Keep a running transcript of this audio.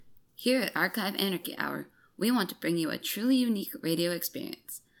Here at Archive Anarchy Hour, we want to bring you a truly unique radio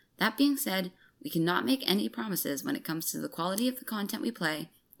experience. That being said, we cannot make any promises when it comes to the quality of the content we play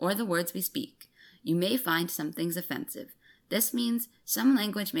or the words we speak. You may find some things offensive. This means some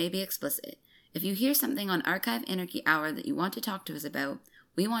language may be explicit. If you hear something on Archive Anarchy Hour that you want to talk to us about,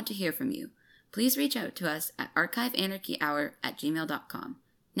 we want to hear from you. Please reach out to us at archiveanarchyhour@gmail.com.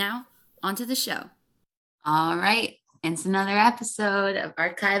 Now, on to the show. All right, it's another episode of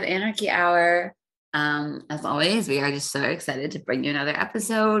Archive Anarchy Hour. As always, we are just so excited to bring you another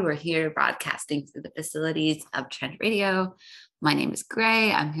episode. We're here broadcasting through the facilities of Trent Radio. My name is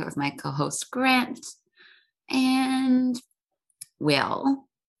Gray. I'm here with my co-host Grant. And, well,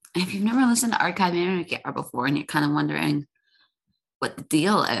 if you've never listened to Archive Anarchy Hour before and you're kind of wondering what the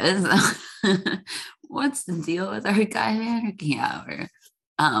deal is, what's the deal with Archive Anarchy Hour?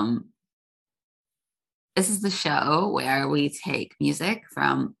 This is the show where we take music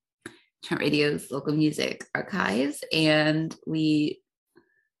from Trent Radio's local music archives, and we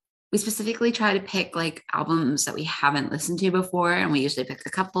specifically try to pick like albums that we haven't listened to before, and we usually pick a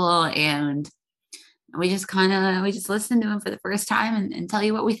couple, and we just listen to them for the first time and tell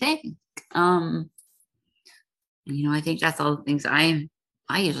you what we think. I think that's all the things I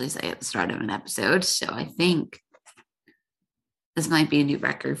usually say at the start of an episode. So I think this might be a new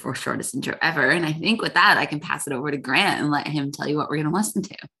record for shortest intro ever. And I think with that, I can pass it over to Grant and let him tell you what we're going to listen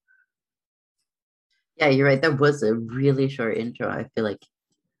to. Yeah, you're right. That was a really short intro. I feel like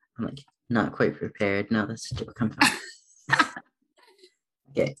I'm not quite prepared. No, that's a joke. I'm fine.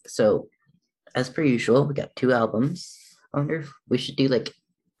 Okay, so as per usual, we got 2 albums. I wonder if we should do like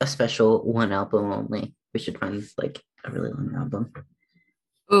a special 1 album only. We should find like a really long album.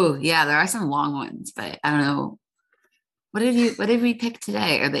 Oh, yeah, there are some long ones, but I don't know. What did we pick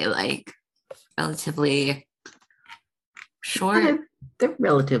today? Are they like relatively short? They're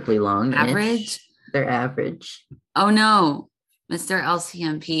relatively long. Average? They're average. Oh no, Mr.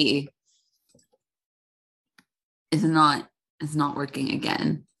 LCMP is not working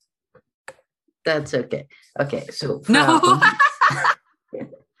again. That's okay. Okay, so no.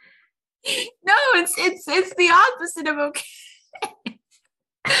 No, it's the opposite of okay.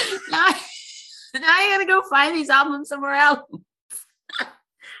 Now I gotta go find these albums somewhere else.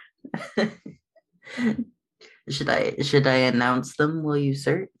 Should I announce them? Will you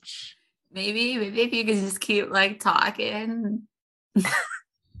search? Maybe if you could just keep like talking.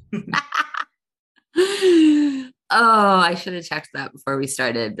 Oh, I should have checked that before we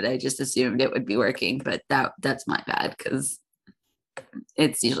started, but I just assumed it would be working. But that's my bad because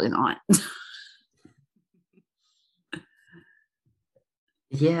it's usually not.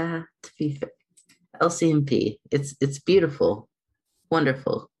 Yeah, to be fair. LCMP, it's beautiful,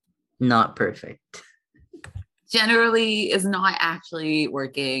 wonderful, not perfect. Generally is not actually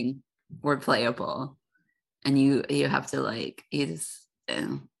working or playable, and you have to like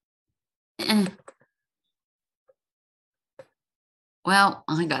Well,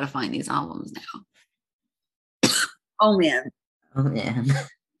 I gotta find these albums now. Oh man.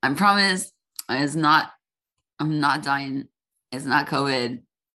 I promise I'm not dying. It's not COVID.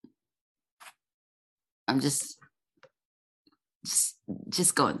 I'm just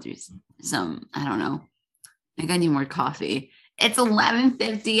going through some, I don't know. I think I need more coffee. It's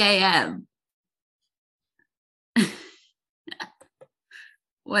 11:50 a.m.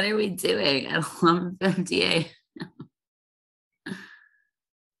 What are we doing at 11:50 a.m.?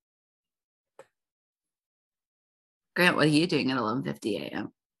 Grant, what are you doing at 11:50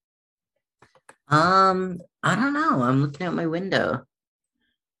 a.m.? I don't know. I'm looking out my window.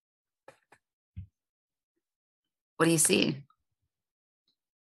 What do you see?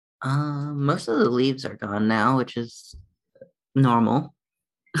 Most of the leaves are gone now, which is normal.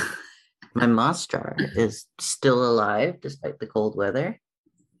 My moss jar is still alive despite the cold weather.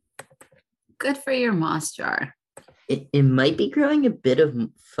 Good for your moss jar. It might be growing a bit of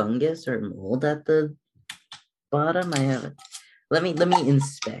fungus or mold at the bottom. I haven't. Let me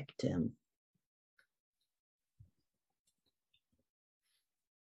inspect him.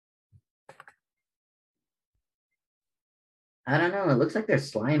 I don't know. It looks like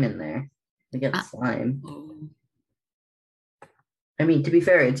there's slime in there. We got slime. I mean, to be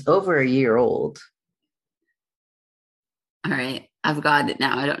fair, it's over a year old. All right. I've got it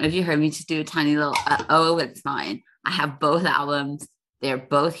now. I don't know if you heard me just do a tiny little, it's fine. I have both albums. They're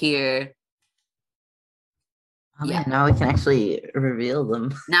both here. Oh, yeah. Man, now we can actually reveal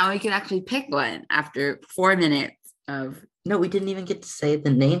them. Now we can actually pick one after 4 minutes of... No, we didn't even get to say the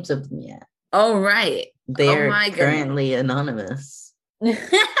names of them yet. Oh, right. They're currently anonymous.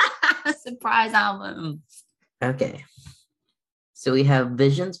 Surprise albums. Okay. So we have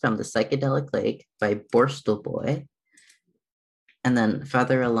Visions from the Psychedelic Lake by Borstal Boy, and then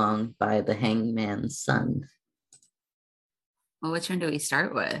Farther Along by The Hangman's Son. Well, which one do we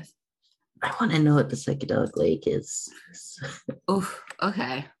start with? I want to know what the Psychedelic Lake is. Oh,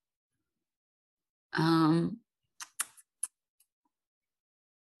 okay. Ooh.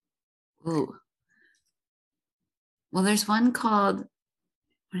 Well, there's one called,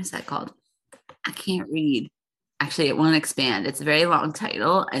 what is that called? I can't read. Actually, it won't expand. It's a very long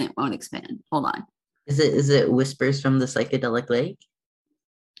title and it won't expand. Hold on. Is it Whispers from the Psychedelic Lake?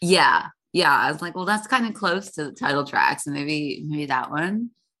 Yeah. Yeah. I was like, well, that's kind of close to the title track. So maybe that one.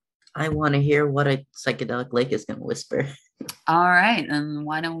 I want to hear what a psychedelic lake is going to whisper. All right. And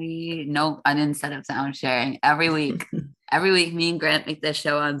why don't we? Nope, I didn't set up sound sharing every week. Every week, me and Grant make this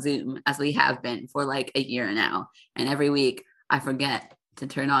show on Zoom, as we have been for like a year now. And every week, I forget to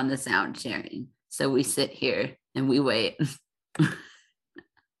turn on the sound sharing. So we sit here and we wait.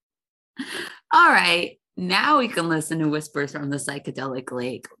 All right. Now we can listen to Whispers from the Psychedelic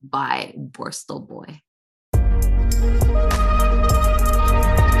Lake by Borstal Boy.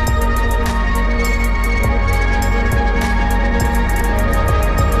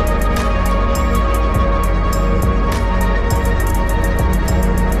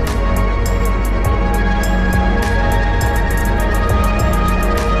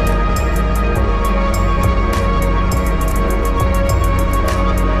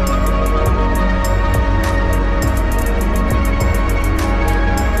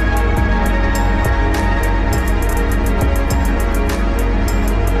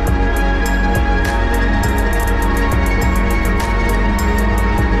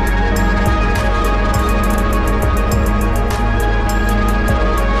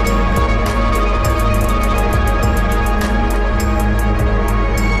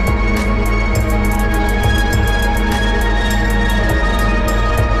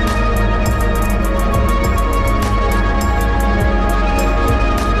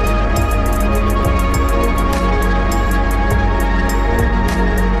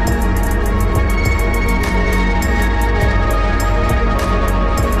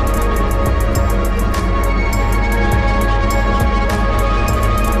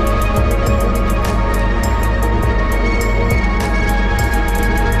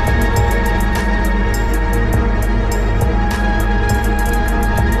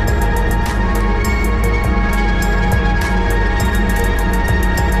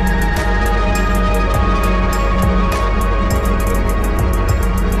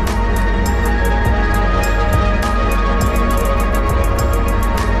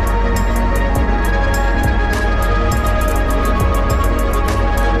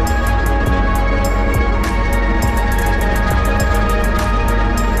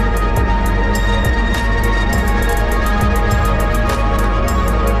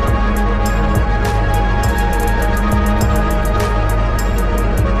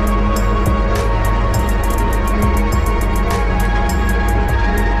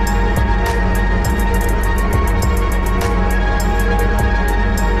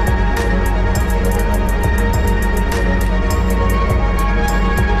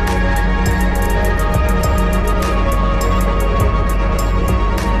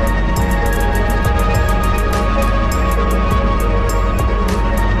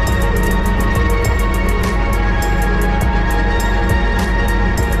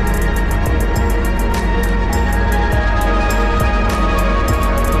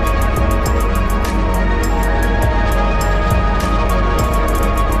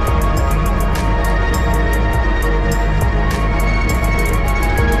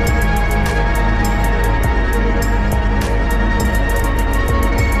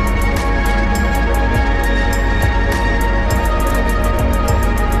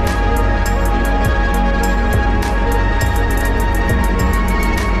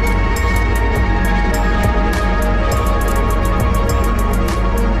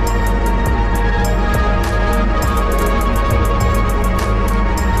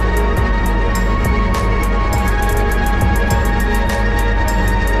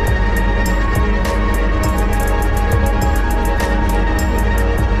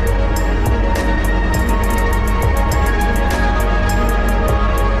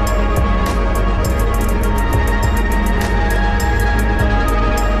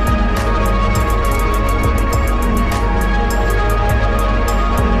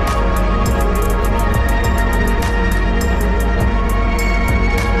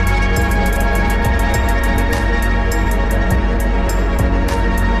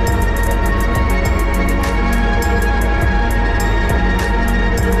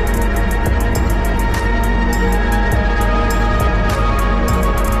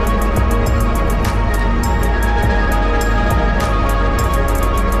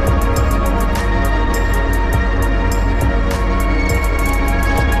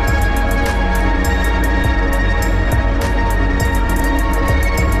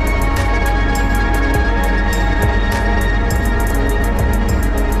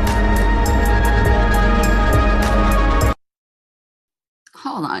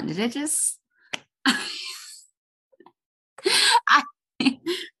 it just I,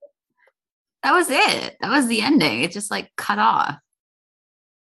 that was it. That was the ending. It just like cut off.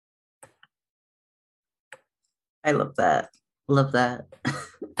 I love that. Love that.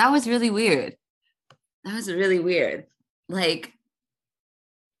 That was really weird. That was really weird. Like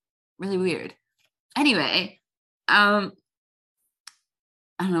really weird. Anyway, I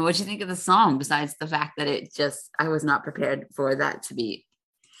don't know what you think of the song besides the fact that I was not prepared for that to be.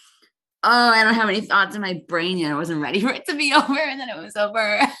 Oh, I don't have any thoughts in my brain yet. I wasn't ready for it to be over, and then it was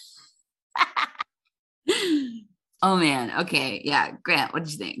over. Oh man. Okay. Yeah. Grant, what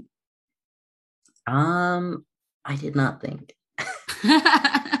did you think? I did not think.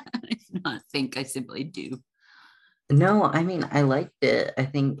 I did not think. I simply do. No, I mean, I liked it. I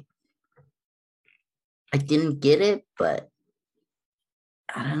think I didn't get it, but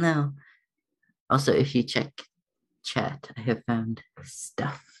I don't know. Also, if you check chat, I have found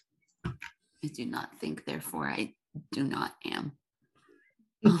stuff. I do not think, therefore I do not am.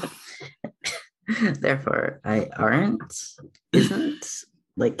 Therefore, I aren't, isn't,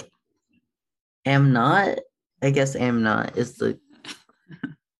 like, am not. I guess am not is the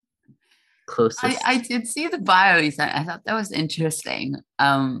closest. I did see the bio you sent. I thought that was interesting.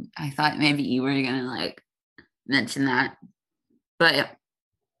 I thought maybe you were gonna like mention that, but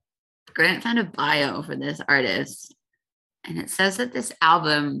Grant found a bio for this artist, and it says that this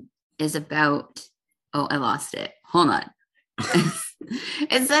album is about. Oh, I lost it. Hold on.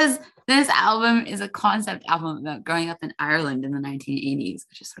 It says this album is a concept album about growing up in Ireland in the 1980s,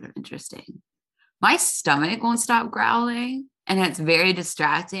 which is sort of interesting. My stomach won't stop growling, and it's very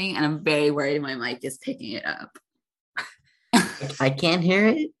distracting, and I'm very worried my mic is picking it up. I can't hear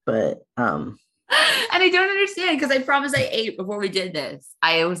it, but And I don't understand because I promised I ate before we did this.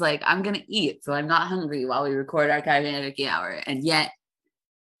 I was like, I'm gonna eat, so I'm not hungry while we record Archive Anarchy Hour, and yet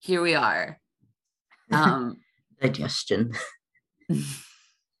here we are. Digestion. It's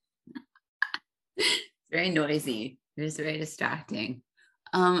very noisy. It was very distracting.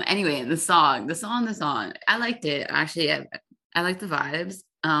 Anyway, the song. I liked it. Actually, I liked the vibes.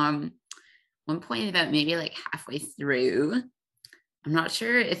 One point about maybe like halfway through, I'm not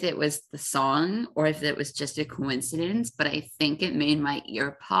sure if it was the song or if it was just a coincidence, but I think it made my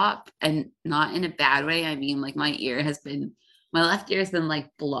ear pop, and not in a bad way. I mean, like my left ear has been like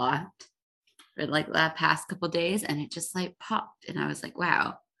blocked for like the past couple days, and it just like popped, and I was like,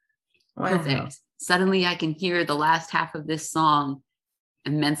 wow. Perfect. Suddenly I can hear the last half of this song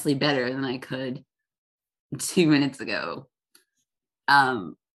immensely better than I could 2 minutes ago.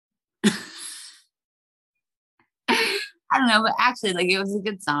 I don't know, but actually, like, it was a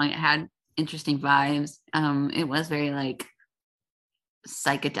good song. It had interesting vibes. It was very like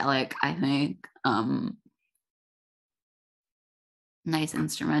psychedelic, I think. Nice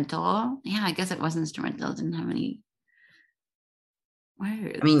instrumental. Yeah, I guess it was instrumental. It didn't have any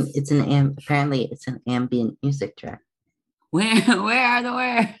words. I mean, apparently it's an ambient music track. Where are the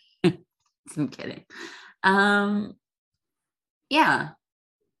words? I'm kidding. Yeah,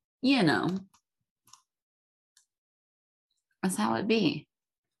 you know, that's how it be.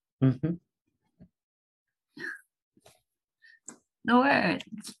 Mm-hmm. The words.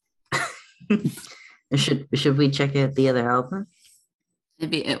 Should we check out the other album?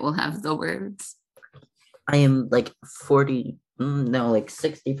 Maybe it will have the words. I am like 60%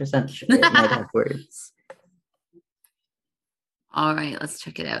 sure it might have words. All right, let's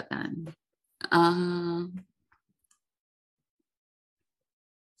check it out then.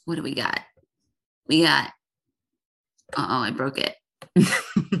 What do we got? I broke it.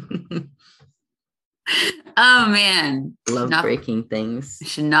 Oh man. Love breaking things.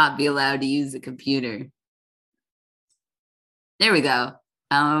 Should not be allowed to use a computer. There we go.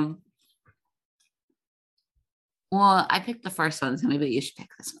 Well, I picked the first one, so maybe you should pick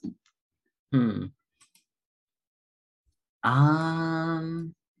this one.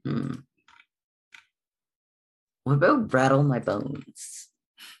 What about Rattle My Bones?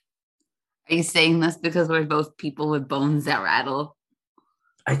 Are you saying this because we're both people with bones that rattle?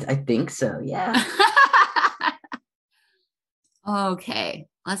 I think so, yeah. Okay,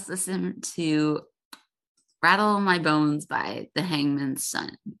 let's listen to Rattle My Bones by The Hangman's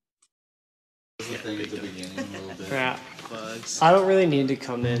Son. Yeah. I don't really need to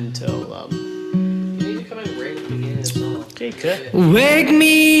come in till You need to come in right at the beginning of the song. Okay, good. Wake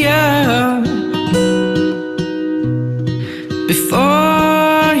me up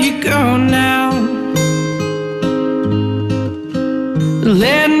before you go now.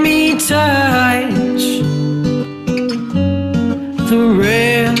 Let me touch the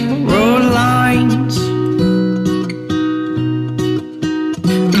railroad lines.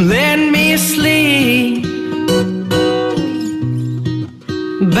 Let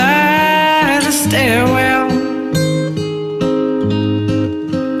by the stairwell,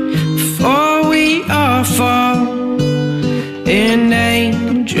 for we all fall and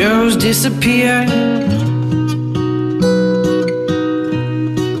angels disappear.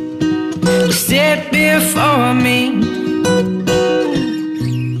 Sit before me,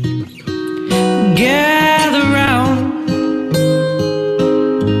 gather round,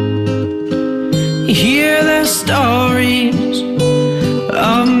 hear the stories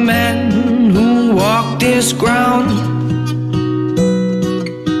of men who walk this ground.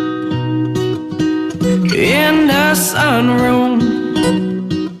 In the sunroom,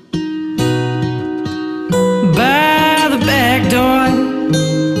 by the back door,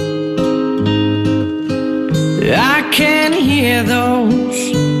 I can hear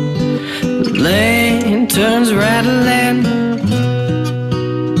those lanterns rattling.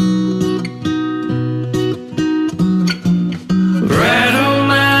 Rattle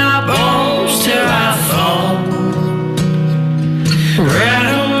my bones till I fall.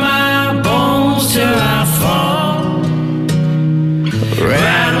 Rattle my bones till I fall.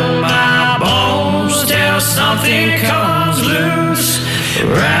 Rattle my bones till something comes loose.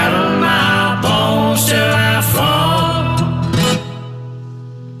 Rattle my bones till I fall.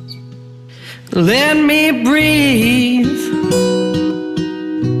 Let me breathe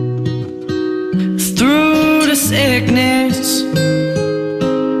through the sickness,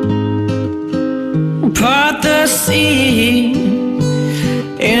 part the sea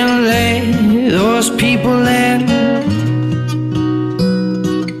and lay those people in.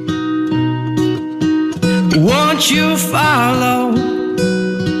 Won't you follow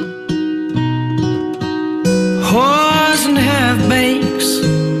whores and half-bakes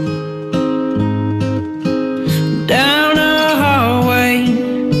down a hallway?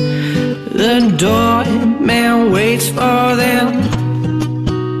 The doorman waits for them.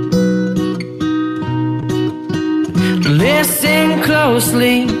 Listen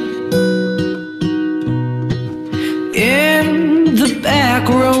closely in the back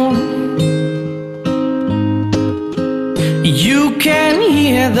room. You can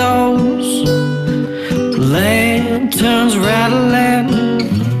hear those lanterns rattling.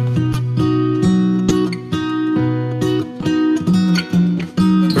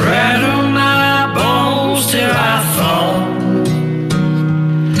 Rattle my bones till I fall.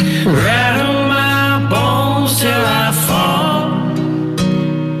 Rattle my bones till I fall.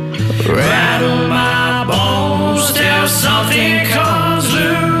 Rattle my bones till something comes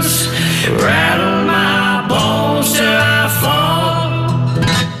loose. Rattle my bones till I fall.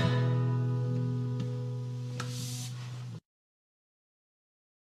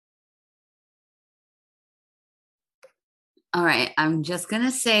 All right, I'm just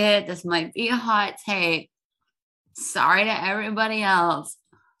gonna say it. This might be a hot take. Sorry to everybody else,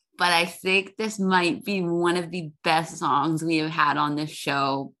 but I think this might be one of the best songs we have had on this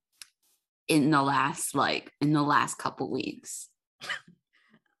show in the last couple weeks.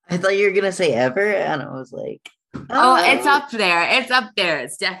 I thought you were gonna say ever, and I was like, Oh, it's up there. It's up there.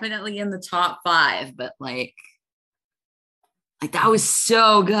 It's definitely in the top 5, but like that was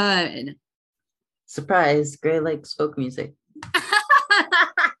so good. Surprise! Gray likes folk music.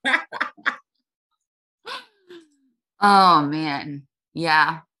 Oh man.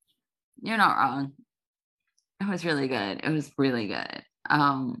 Yeah. You're not wrong. It was really good. It was really good.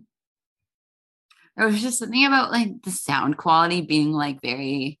 There was just something about like the sound quality being like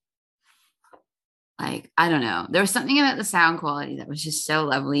very like, I don't know. There was something about the sound quality that was just so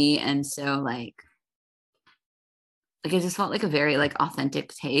lovely and so like it just felt like a very like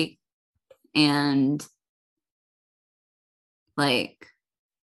authentic take. And like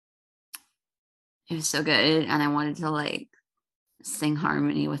it was so good, and I wanted to like sing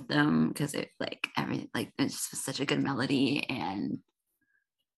harmony with them because it like everything like it just was such a good melody. And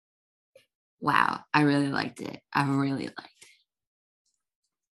wow, I really liked it. I really liked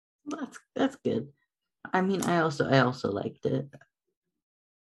it. That's good. I mean, I also liked it.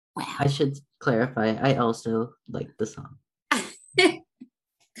 Wow. I should clarify. I also liked the song. It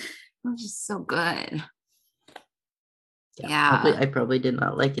was just so good. Yeah. I probably did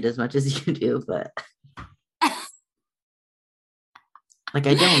not like it as much as you do, but like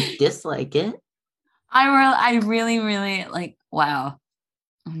I don't dislike it. I really, really like, wow.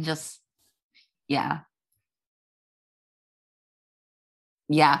 I'm just, yeah.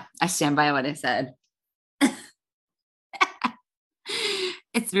 Yeah, I stand by what I said.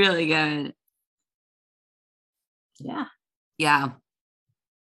 It's really good. Yeah. Yeah.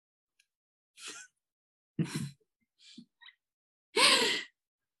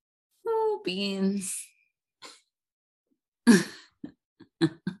 Oh, beans.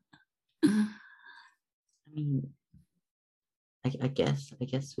 mean, I guess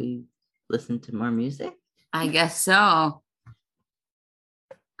we listen to more music. I guess so.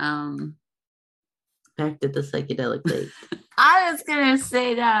 Back to the psychedelic lake. I was gonna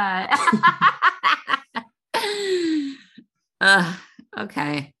say that.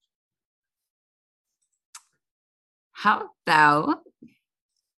 Okay. How about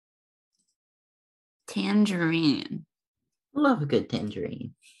Tangerine? Love a good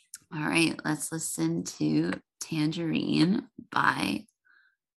tangerine. All right, let's listen to Tangerine by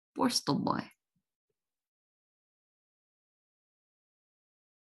Borstal Boy.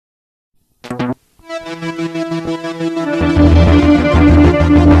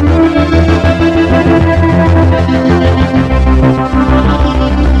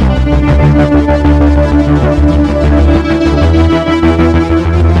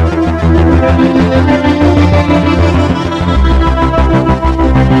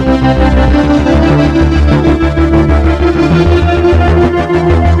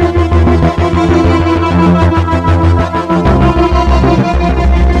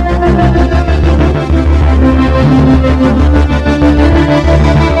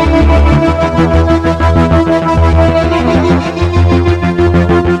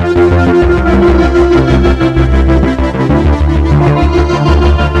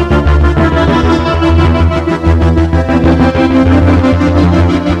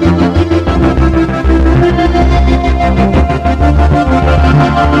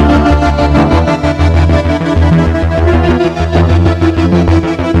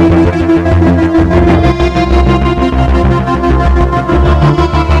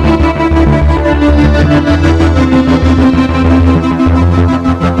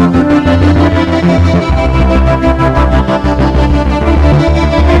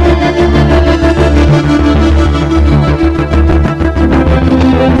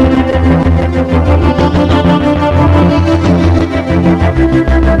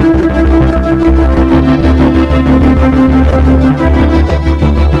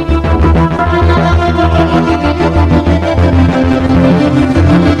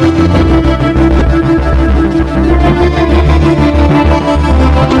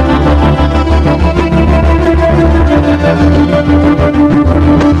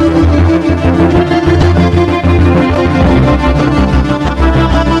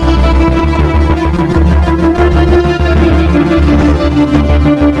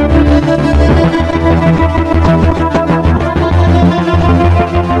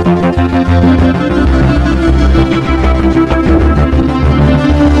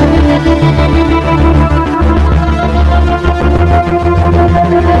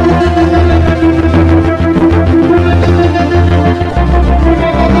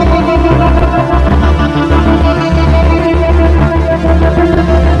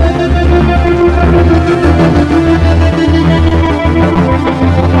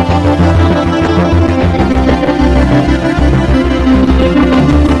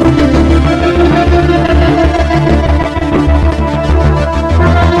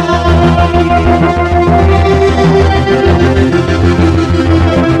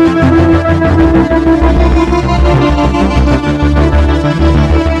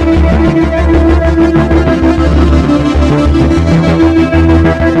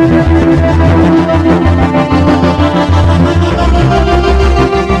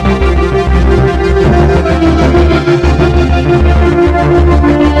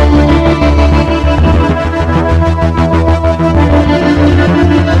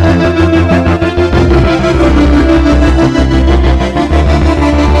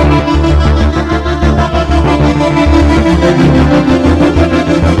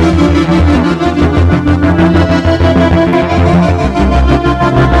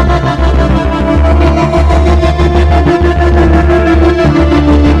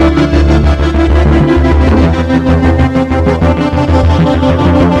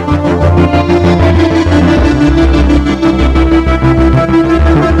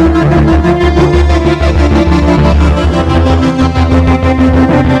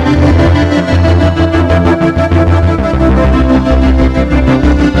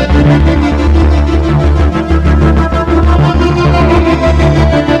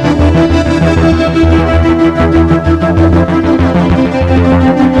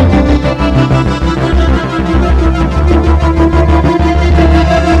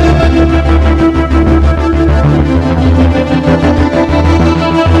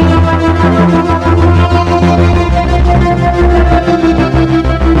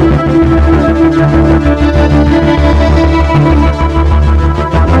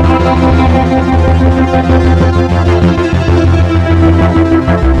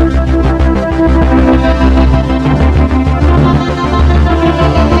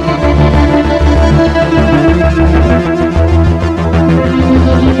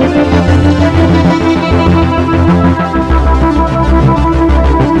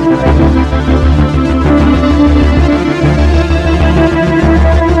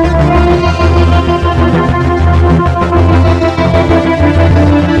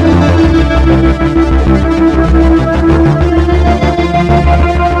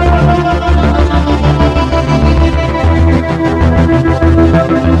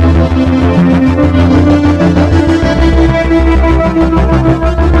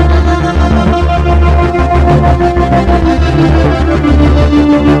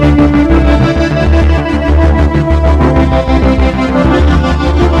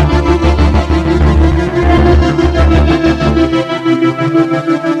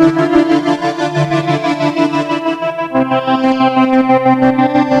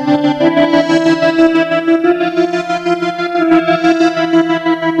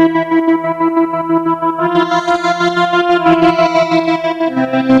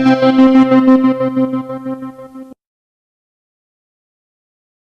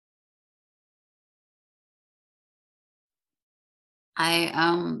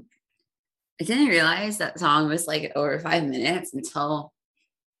 I didn't realize that song was like over 5 minutes until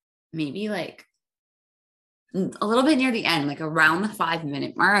maybe like a little bit near the end, like around the 5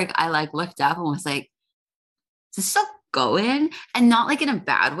 minute mark. I like looked up and was like, is this still going? And not like in a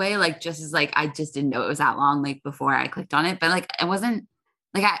bad way, like just as like I just didn't know it was that long, like before I clicked on it. But like it wasn't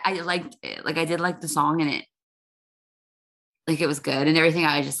like I liked it. Like I did like the song, and it was good and everything.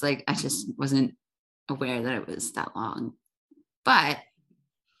 I just wasn't aware that it was that long. But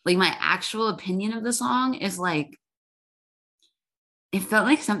like my actual opinion of the song is like, it felt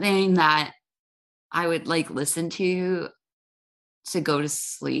like something that I would like listen to go to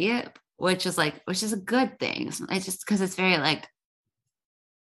sleep, which is a good thing. It's just because it's very like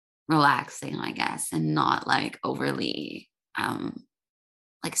relaxing, I guess, and not like overly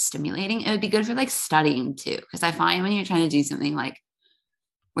like stimulating. It would be good for like studying too, because I find when you're trying to do something like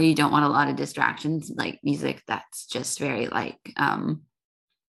where you don't want a lot of distractions, like music that's just very like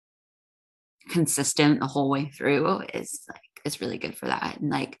consistent the whole way through is like, it's really good for that. And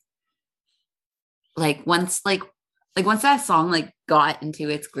like once that song like got into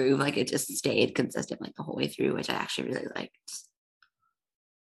its groove, like it just stayed consistent like the whole way through, which I actually really liked.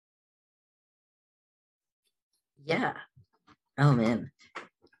 Yeah. Oh man,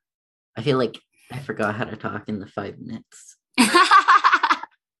 I feel like I forgot how to talk in the 5 minutes.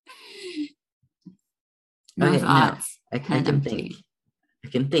 No Okay, thoughts. I can think. I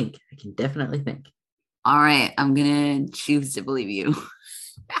can definitely think. All right, I'm gonna choose to believe you.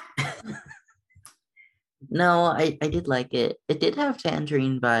 No, I did like it. It did have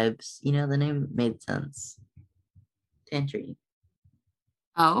Tangerine vibes. You know, the name made sense. Tangerine.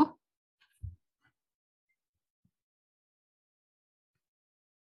 Oh,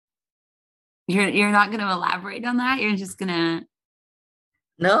 you're not gonna elaborate on that? You're just gonna...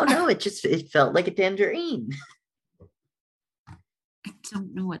 No, it felt like a tangerine. I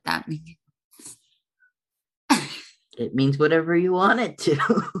don't know what that means. It means whatever you want it to.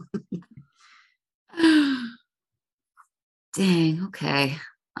 Dang, okay.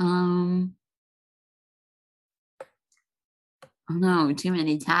 Oh no, too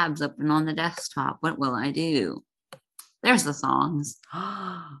many tabs open on the desktop. What will I do? There's the songs.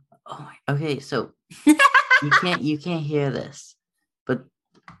 Oh my, okay, so you can't hear this. But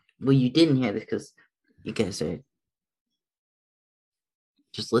well, you didn't hear this because you guys are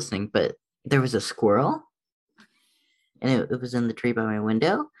just listening, but there was a squirrel and it was in the tree by my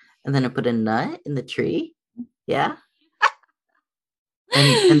window, and then I put a nut in the tree. Yeah.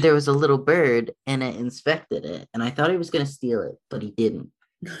 And there was a little bird, and it inspected it, and I thought he was going to steal it, but he didn't.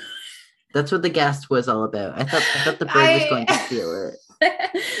 That's what the gas was all about. I thought the bird was going to steal it.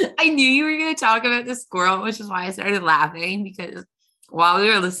 I knew you were going to talk about the squirrel, which is why I started laughing, because while we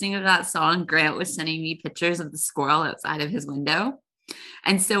were listening to that song, Grant was sending me pictures of the squirrel outside of his window.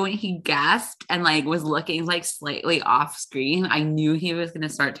 And so when he gasped and like was looking like slightly off screen, I knew he was going to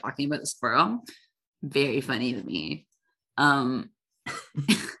start talking about the squirrel. Very funny to me.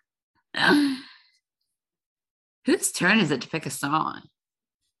 Whose turn is it to pick a song?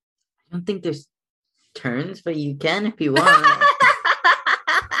 I don't think there's turns, but you can if you want.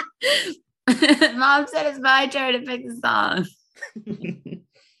 Mom said it's my turn to pick the song.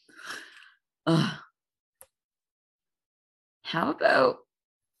 How about...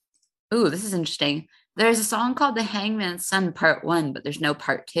 Ooh, this is interesting. There's a song called The Hangman's Son Part 1, but there's no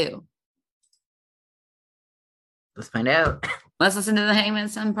Part 2. Let's find out. Let's listen to The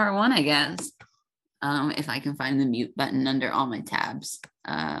Hangman's Son Part 1, I guess. If I can find the mute button under all my tabs.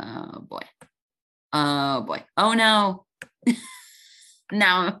 Oh boy. Oh no.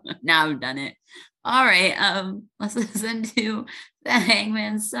 now I've done it. All right. Let's listen to The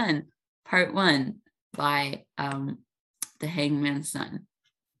Hangman's Son Part 1 by The Hangman's Son.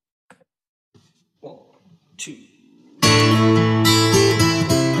 1, 2.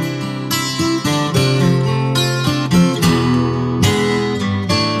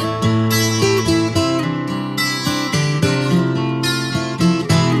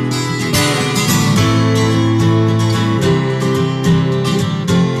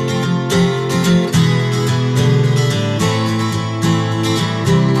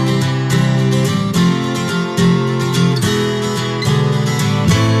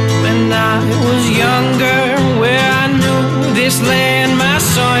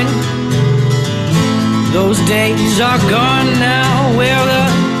 Those days are gone now, where the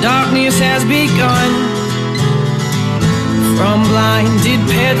darkness has begun. From blinded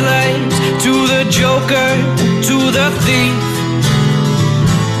peddlers to the joker, to the thief,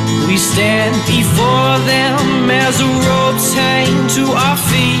 we stand before them as the ropes hang to our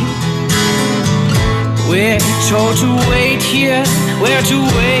feet. We're We're told to wait here, we're to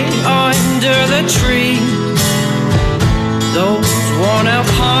wait under the tree. Those worn-out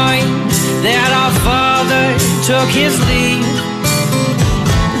pines that our father took his leave.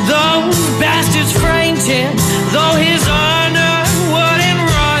 Those bastards framed him, though his honor wouldn't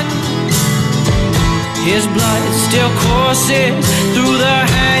run. His blood still courses through the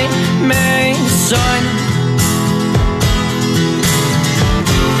hangman's son.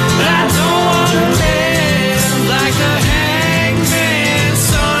 But I don't wanna live like the hangman's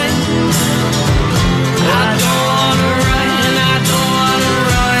son. I don't wanna run, I don't wanna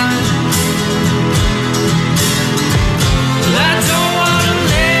run. I don't wanna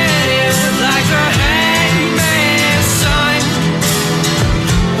live like the hangman's son.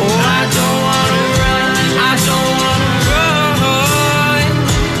 Oh, I don't wanna run, I don't wanna run.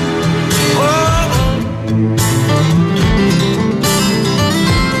 Oh.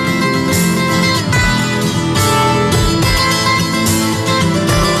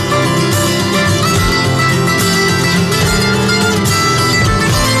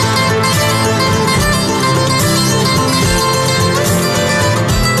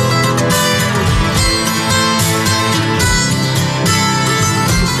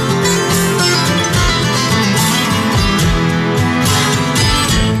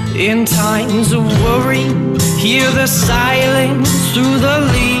 In times of worry, hear the silence through the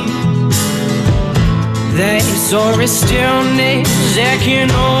leaves. They saw a stillness that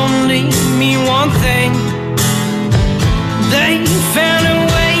can only mean one thing. They found a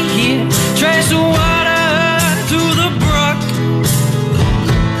way here, trace the water through the brook.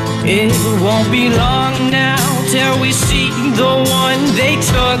 It won't be long now till we see the one they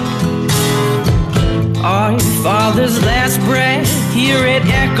took. Our father's last breath, hear it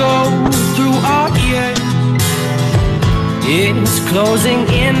echo through our ears. It's closing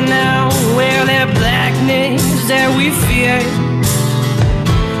in now, where that blackness that we fear.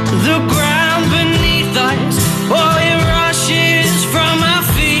 The ground beneath us, oh, it rushes from our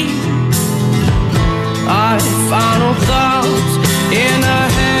feet. Our final thoughts in a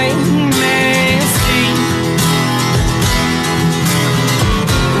hangman's seat.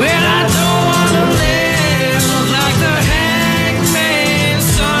 Well, I don't wanna live like the hangman's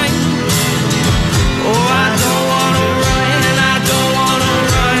son. Oh, I don't wanna run, and I don't wanna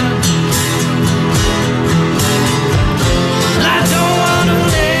run. I don't wanna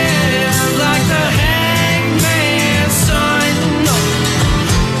live like the hangman's son. No.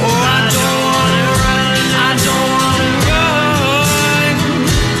 Oh, I don't wanna run, I don't wanna run.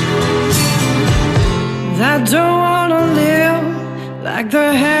 I don't wanna live like the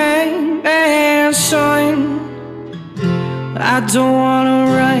hangman's son. I don't wanna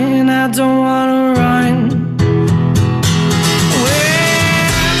run, I don't wanna run. Well,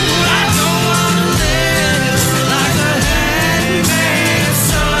 I don't wanna live like the hangman's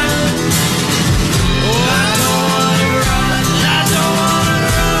son. Oh, I don't wanna run, I don't wanna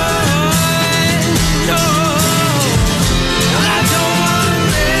run. No, I don't wanna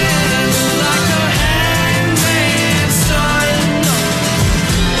live like the hangman's son. No.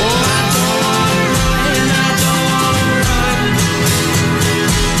 Oh, I don't wanna run, I don't wanna run.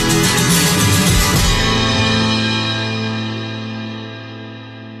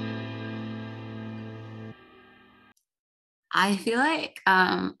 I feel like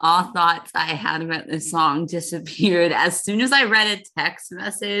all thoughts I had about this song disappeared as soon as I read a text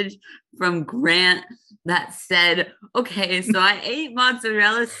message from Grant that said, okay, so I ate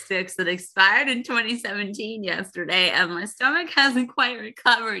mozzarella sticks that expired in 2017 yesterday, and my stomach hasn't quite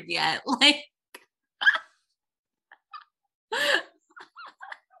recovered yet. Like,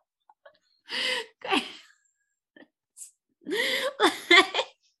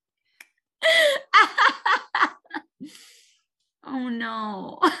 oh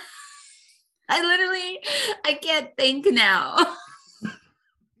no. I can't think now.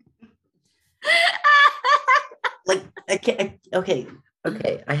 Like I can't. Okay.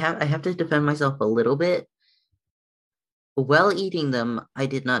 I have to defend myself a little bit. While eating them, I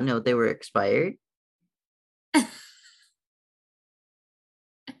did not know they were expired.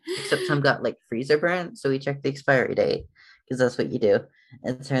 Except some got like freezer burn, so we checked the expiry date because that's what you do.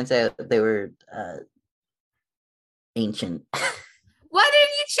 And it turns out they were ancient Why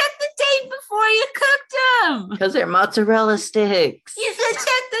didn't you check the date before you cooked them? because they're mozzarella sticks. You should check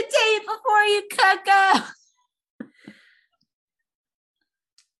the date before you cook them.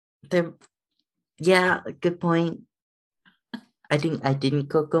 They're yeah, good point. I didn't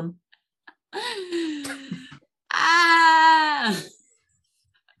cook them.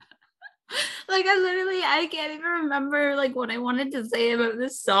 Like I can't even remember like what I wanted to say about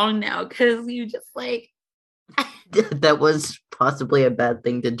this song now because you just like That was possibly a bad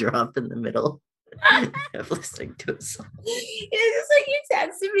thing to drop in the middle of listening to a song. It's just like you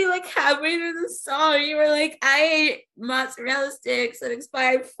texted me like halfway through the song. You were like, I ate mozzarella sticks that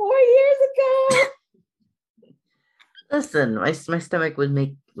expired 4 years ago. Listen, my stomach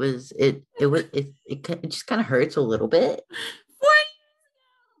it just kind of hurts a little bit. 4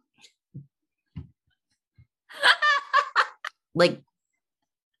 Like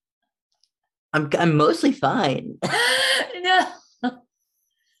I'm mostly fine. No. Oh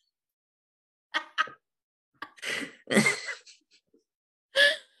my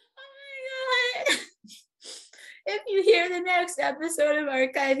god. If you hear the next episode of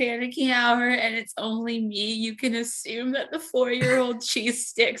Archive Anarchy Hour and it's only me, you can assume that the 4-year-old cheese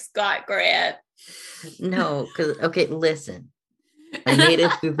sticks got Grant. No, because okay, listen. I made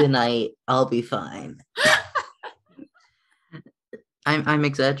it through the night. I'll be fine. I'm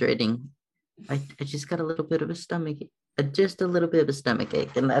exaggerating. I just got a little bit of a stomach, just a little bit of a stomach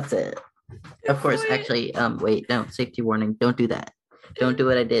ache, and that's it. Of course, actually, wait, no, safety warning. Don't do that. Don't do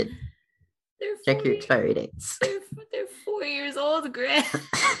what I did. Check your expiry dates. They're 4 years old, Grant.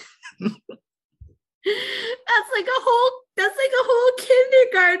 That's like a whole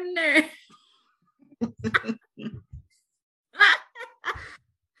kindergartner.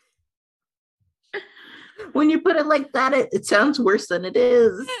 When you put it like that, it sounds worse than it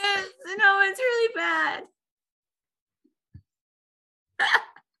is. No, it's really bad.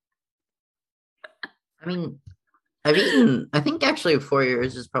 I mean, I've eaten, I think actually 4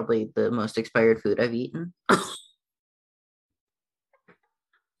 years is probably the most expired food I've eaten.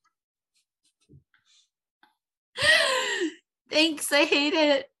 Thanks, I hate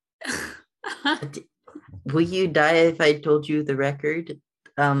it. Will you die if I told you the record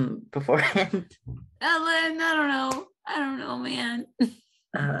beforehand? Ellen, I don't know, man.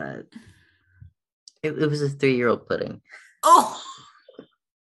 It was a 3-year-old pudding. Oh.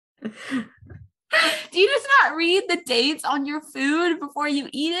 Do you just not read the dates on your food before you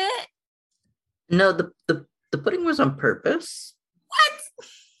eat it? No, the pudding was on purpose. What?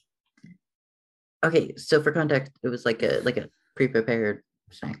 Okay, so for context, it was like a pre-prepared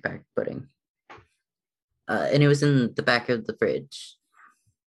snack pack pudding. And it was in the back of the fridge.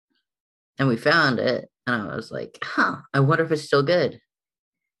 And we found it, and I was like, I wonder if it's still good.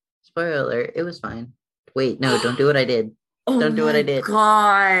 Spoiler alert, it was fine. Wait, no, don't do what I did. Don't do what I did.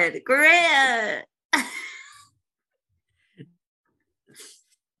 God, Grant.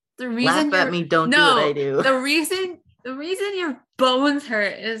 Laugh at me, don't do what I do. The reason your bones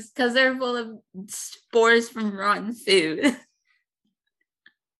hurt is because they're full of spores from rotten food.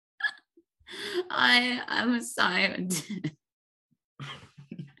 I'm a scientist.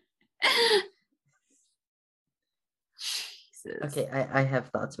 Jesus. Okay, I have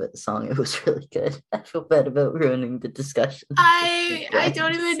thoughts about the song. It was really good. I feel bad about ruining the discussion. I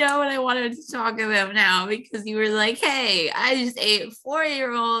don't even know what I wanted to talk about now because you were like, hey, I just ate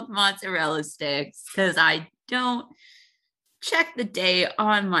 4-year-old mozzarella sticks because I don't check the date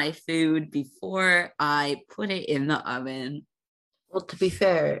on my food before I put it in the oven. Well, to be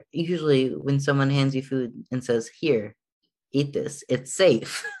fair, usually when someone hands you food and says, here, eat this, it's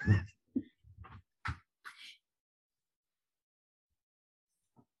safe.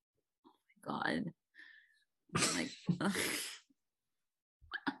 God. Like,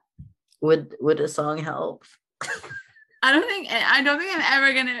 would a song help? I don't think I'm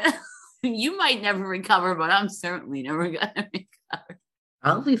ever gonna. You might never recover, but I'm certainly never gonna recover.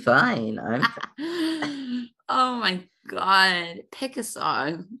 I'll be fine. Oh my God! Pick a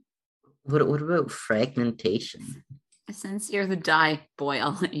song. What about Fragmentation? Since you're the die boy,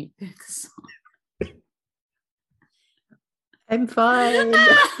 I'll let you pick a song. I'm fine.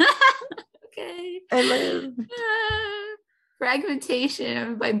 Okay. I live.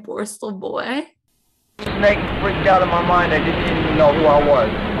 Fragmentation by Borstal Boy. Snake freaked out of my mind. I didn't even know who I was.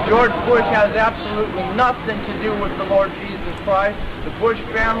 George Bush has absolutely nothing to do with the Lord Jesus Christ. The Bush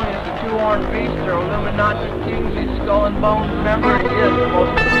family is the two-horned beast. They're Illuminati kings. He's skull and bones. Remember, he is the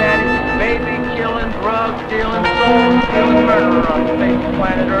most satanic, baby-killing, drug-dealing, soul-stealing murderer on the face of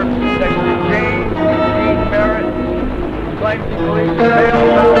planet Earth. Next to James Dean Barrett, claims he believes in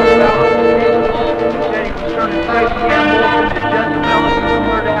hell, said he was turning Tracy Ann Wilson to Jezebel if he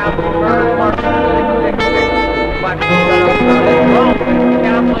were to have murdered Martin 666. Rome,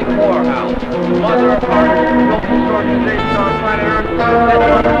 Catholic whorehouse, mother of hardest, filthiest organization on planet Earth,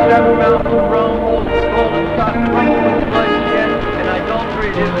 that on the 7 mountains of Rome holds the golden sun, sprinkled with bloodshed and adultery.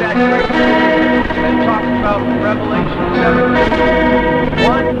 It is that great that talks about Revelation 17.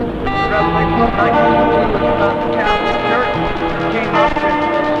 One, Revelation 19:2 is about the Catholic Church, who came up with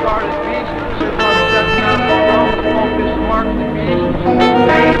the scarlet beast, sits on the 7 mountains of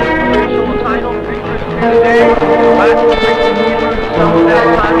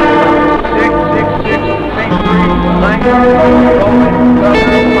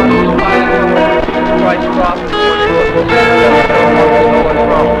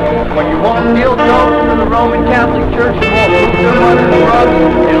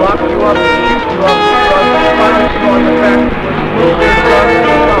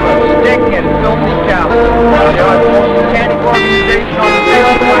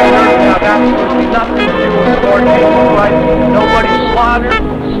absolutely nothing to do with the Lord Jesus Christ. Nobody slaughtered,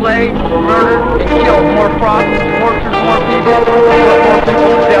 slayed, murdered, and killed more prophets, tortured more people, and put more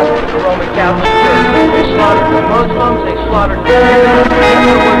people to death than the Roman Catholic Church. They slaughtered the Muslims, they slaughtered the Jews,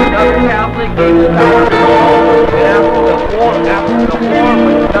 Hitler was another Catholic, gave us power to rule, and after the war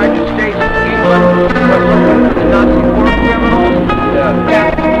with the United States and England was looking for the Nazi war criminals, the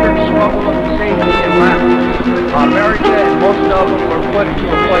Catholic Church smuggled them to safety in Latin America, and most of them were put into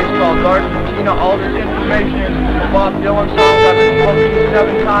a place called Argentina. All this information is from Bob Dylan songs. I've been quoting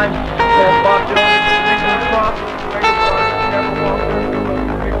 7 times. Bob Dylan is the biggest prophet, the greatest artist, never walked through the road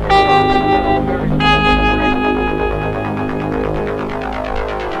to victory.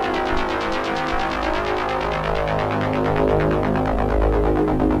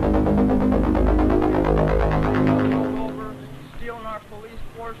 Stealing our police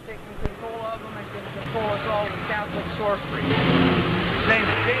force, taking control of them, and can control us all with Catholic sorcery. His name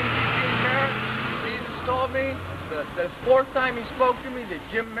is James Eugene Merritt. Jesus told me the 4th time he spoke to me that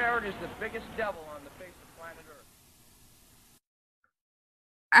Jim Merritt is the biggest devil on the face of planet Earth.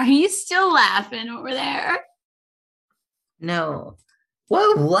 Are you still laughing over there? No.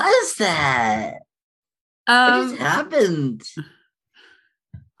 What was that? What just happened?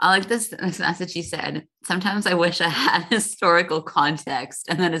 I like this message he said. Sometimes I wish I had historical context,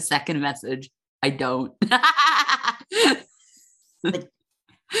 and then a second message. I don't.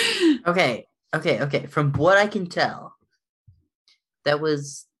 Okay. From what I can tell, that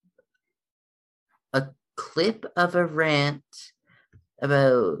was a clip of a rant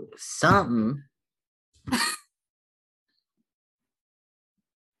about something.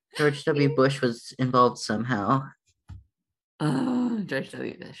 George W. Bush was involved somehow. Oh, George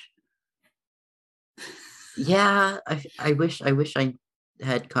W. Bush. Yeah, I wish I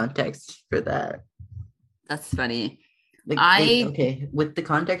had context for that. That's funny. Like, okay, with the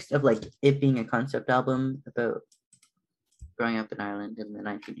context of like it being a concept album about growing up in Ireland in the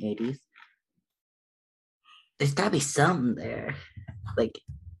 1980s, there's gotta be something there. Like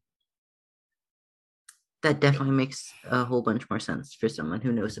that definitely makes a whole bunch more sense for someone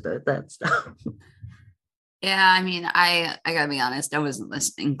who knows about that stuff. Yeah, I mean, I gotta be honest, I wasn't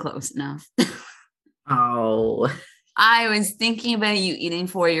listening close enough. Oh, I was thinking about you eating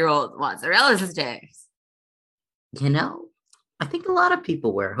 4-year-old mozzarella sticks. you know, I think a lot of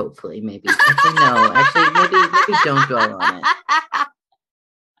people were. Hopefully, maybe. Actually, no. Actually, maybe don't dwell on it.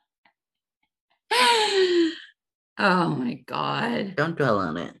 Oh my god. Don't dwell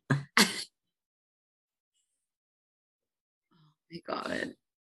on it. Oh my god.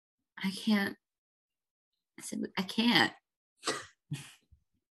 I can't. I said I can't.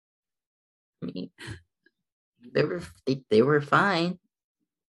 I mean, they were fine.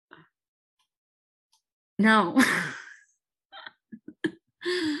 No.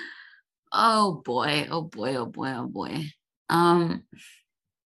 Oh boy. Oh boy. Oh boy. Oh boy.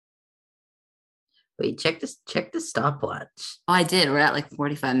 Wait, check the stopwatch. Oh, I did. We're at like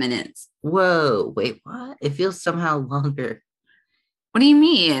 45 minutes. Whoa, wait, what? It feels somehow longer. What do you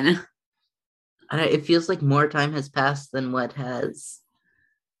mean? It feels like more time has passed than what has.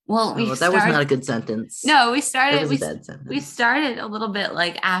 Well, that was not a good sentence. No, we started. That was a bad sentence. We started a little bit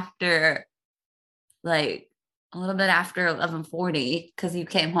after 11:40 because you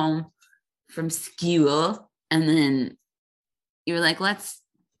came home from school and then you were like, let's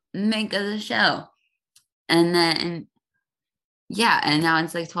make a show. And then, yeah, and now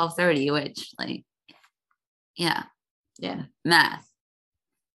it's like 12:30, which yeah, math.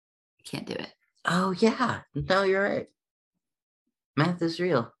 Can't do it. Oh, yeah. No, you're right. Math is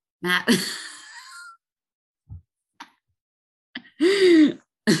real. Math.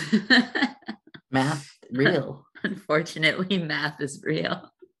 Math real. Unfortunately, math is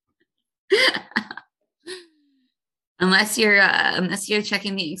real. Unless you're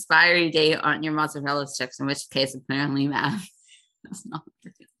checking the expiry date on your mozzarella sticks, in which case apparently math is not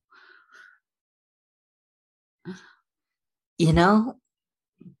real. You know,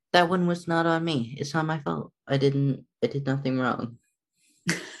 that one was not on me. It's not my fault. I did nothing wrong.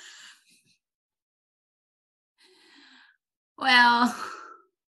 Well,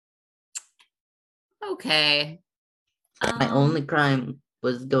 okay. My only crime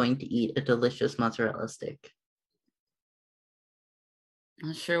was going to eat a delicious mozzarella stick.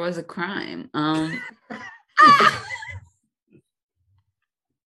 That sure was a crime.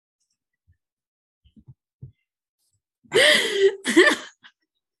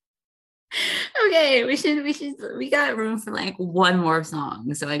 Okay, we got room for one more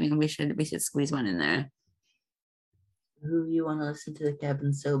song. So I mean we should squeeze one in there. Ooh, you want to listen to The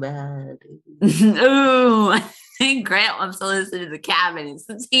Cabin so bad. Ooh, Grant wants to listen to the Cabin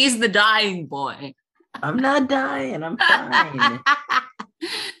since he's the dying boy. I'm not dying. I'm fine.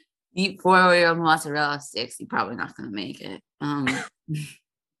 Eat 4 Oreo mozzarella sticks. You're probably not going to make it. Let's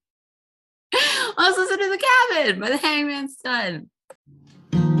listen to the Cabin by the Hangman's Son.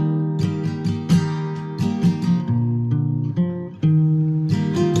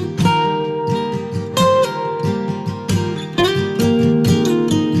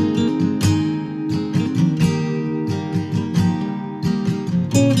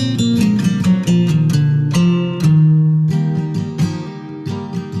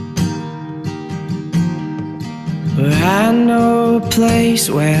 I know a place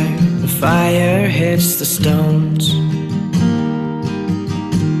where the fire hits the stones,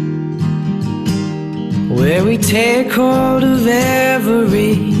 where we take hold of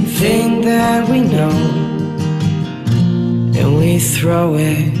everything that we know and we throw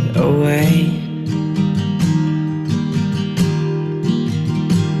it away.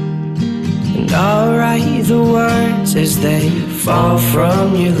 And I'll write the words as they fall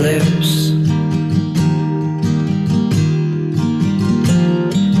from your lips,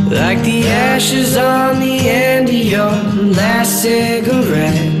 like the ashes on the end of your last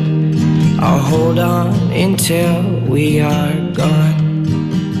cigarette. I'll hold on until we are gone.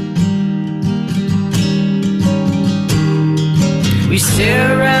 We sit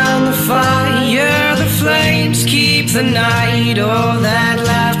around the fire, the flames keep the night. Oh, that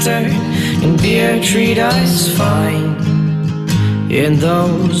laughter and beer treat us fine. In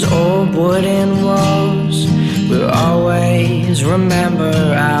those old wooden walls, we'll always remember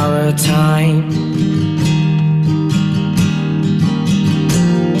our time.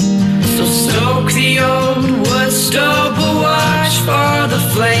 So stoke the old wood stove, but watch for the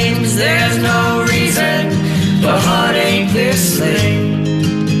flames. There's no reason for heartache this late,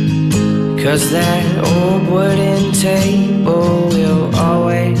 'cause that old wooden table will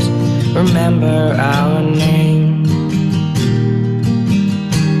always remember our name.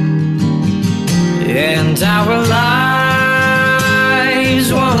 And our lives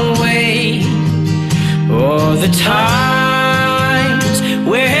won't wait, or the times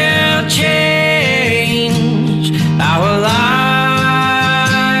will change. Our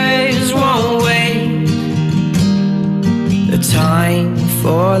lives won't wait. The time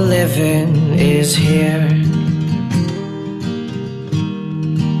for living is here.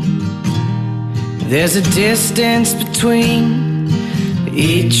 There's a distance between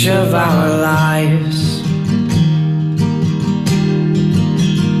each of our lives.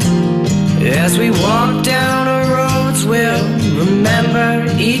 As we walk down our roads, we'll remember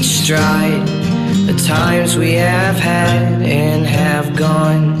each stride, the times we have had and have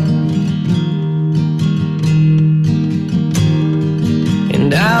gone.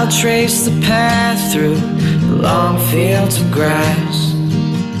 And I'll trace the path through the long fields of grass,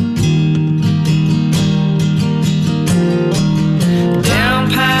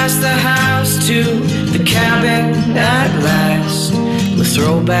 past the house to the cabin at last. We'll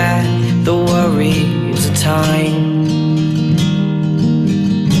throw back the worries of time.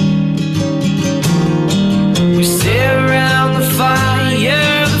 We sit around the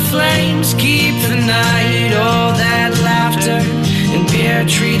fire, the flames keep the night. All that laughter and beer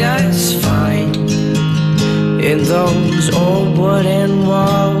treat us fine. In those old wooden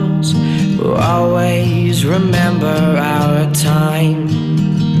walls, we'll always remember our time.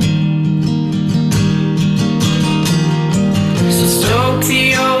 Stoke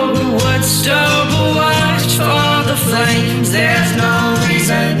the old wood stove, watch for the flames. There's no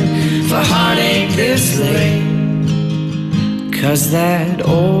reason for heartache this late, 'cause that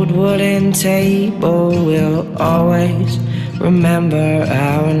old wooden table will always remember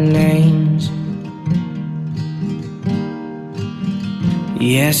our names.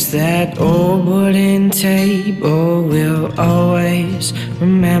 Yes, that old wooden table will always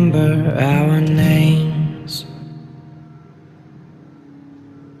remember our names.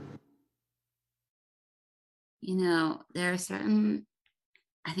 You know, there are certain,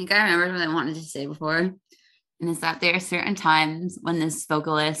 I think I remembered what I wanted to say before, and it's that there are certain times when this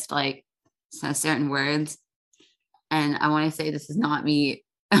vocalist like says certain words, and I want to say this is not me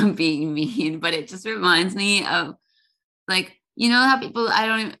being mean, but it just reminds me of, like, you know how people, I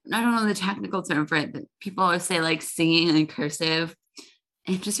don't know the technical term for it, but people always say like singing in cursive.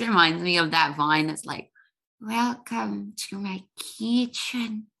 It just reminds me of that Vine that's like, "Welcome to my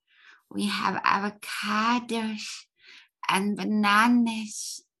kitchen. We have avocados and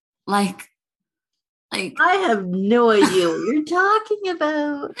bananas." Like I have no idea what you're talking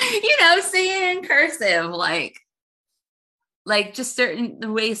about. you know, singing in cursive, like just the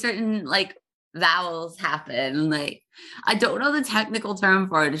way certain like vowels happen. Like, I don't know the technical term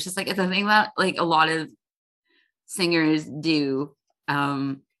for it. It's just like, it's a thing that like a lot of singers do.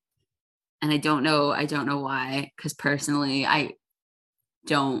 And I don't know why, because personally I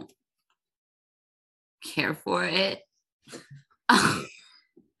don't care for it.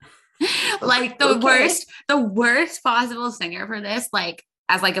 Like the worst possible singer for this, like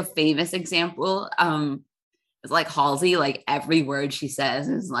as like a famous example, is like Halsey. Like every word she says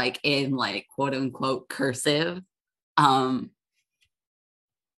is like in like quote unquote cursive. But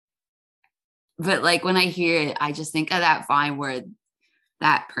like when I hear it, I just think of that Vine where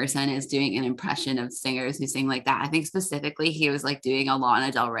that person is doing an impression of singers who sing like that. I think specifically he was like doing a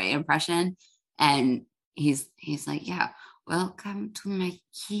Lana Del Rey impression, and he's like, yeah, welcome to my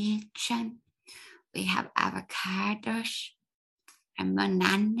kitchen. We have avocados and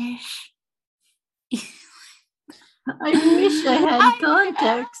bananas. I wish I had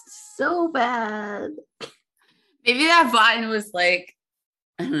context so bad. Maybe that Vine was like,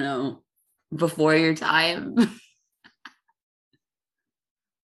 I don't know, before your time.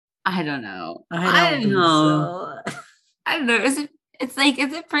 I don't know. I don't know. I don't know. Is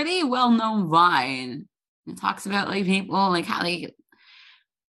it pretty well-known Vine? It talks about like people like how like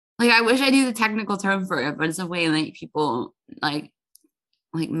I wish I knew the technical term for it, but it's a way like people like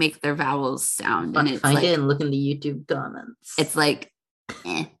make their vowels sound. And it's find like, it and look in the YouTube comments. It's like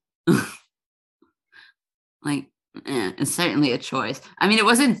like it's certainly a choice. I mean, it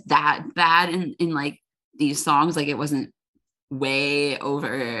wasn't that bad in like these songs, like it wasn't way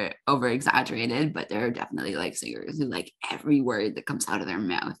over exaggerated, but there are definitely like singers who like every word that comes out of their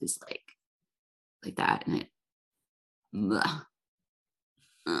mouth is like that, and it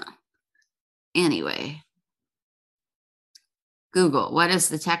anyway. Google, what is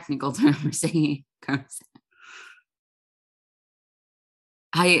the technical term for singing cursive?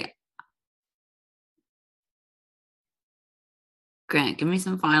 Grant, give me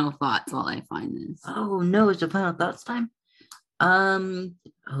some final thoughts while I find this. Oh no, it's the final thoughts time.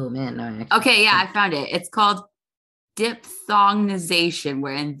 Oh man, no. Okay, yeah, I found it. It's called diphthongization,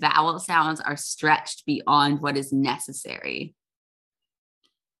 wherein vowel sounds are stretched beyond what is necessary.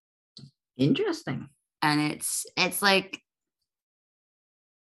 Interesting. And it's like,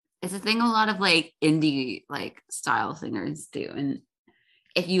 it's a thing a lot of like indie like style singers do. And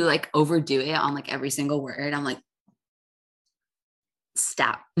if you like overdo it on like every single word, I'm like,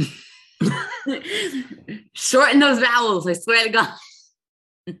 stop. Shorten those vowels, I swear to God.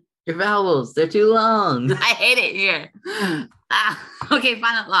 Your vowels, they're too long. I hate it here. Okay,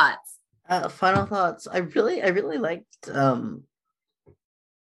 final thoughts. Final thoughts. I really liked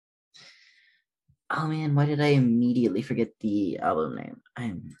oh man, why did I immediately forget the album name?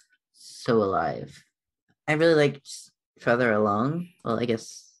 I'm so alive. I really liked Further Along. Well, I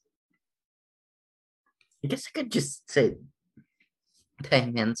guess I could just say the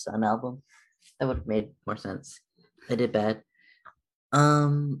Hangman's Son album. That would have made more sense. I did bad.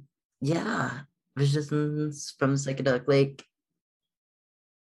 Yeah. Visions from Psychedelic Lake.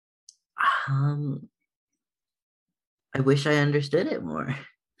 I wish I understood it more.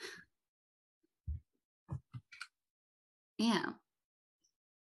 Yeah.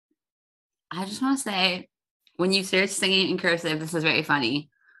 I just want to say, when you search singing in cursive, this is very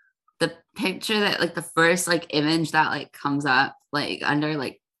funny. The picture that like the first like image that like comes up like under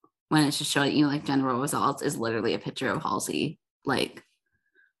like when it's just showing you like general results is literally a picture of Halsey. Like,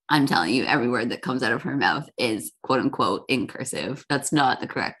 I'm telling you, every word that comes out of her mouth is quote unquote in cursive. That's not the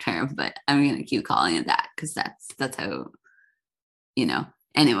correct term, but I'm gonna keep calling it that because that's how, you know.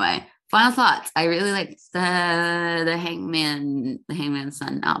 Anyway, final thoughts. I really liked the Hangman's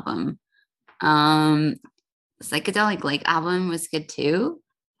Son album. Psychedelic Lake album was good too.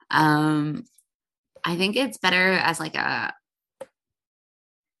 I think it's better as like a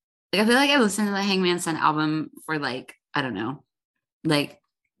I feel like I listened to the Hangman's Son album for like, I don't know, like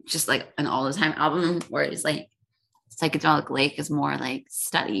just like an all the time album, whereas like Psychedelic Lake is more like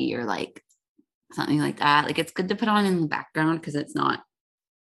study or like something like that. Like it's good to put on in the background because it's not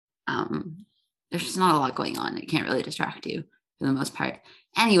there's just not a lot going on. It can't really distract you for the most part.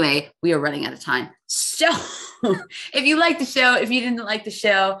 Anyway, we are running out of time. So if you like the show, if you didn't like the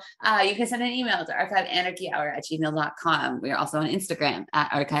show, you can send an email to archiveanarchyhour@gmail.com. We are also on Instagram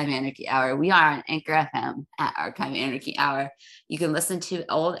at archiveanarchyhour. We are on Anchor FM at Archive Anarchy Hour. You can listen to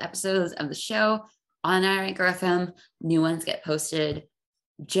old episodes of the show on our Anchor FM. New ones get posted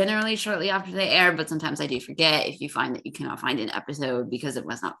generally shortly after they air, but sometimes I do forget. If you find that you cannot find an episode because it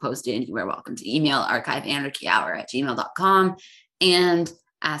was not posted, you are welcome to email archiveanarchyhour@gmail.com and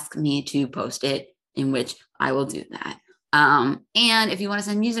ask me to post it, in which I will do that. And if you want to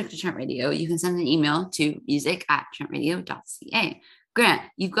send music to Trent Radio, you can send an email to music@trentradio.ca. Grant,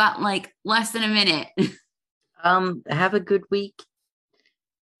 you've got like less than a minute. Have a good week.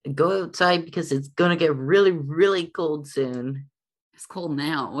 Go outside because it's gonna get really, really cold soon. It's cold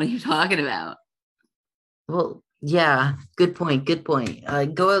now. What are you talking about? Well, yeah, good point.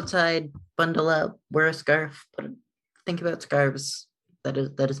 Go outside, bundle up, wear a scarf, think about scarves. That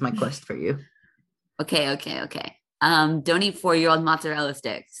is my quest for you. Okay. Don't eat 4-year-old mozzarella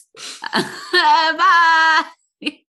sticks. Bye.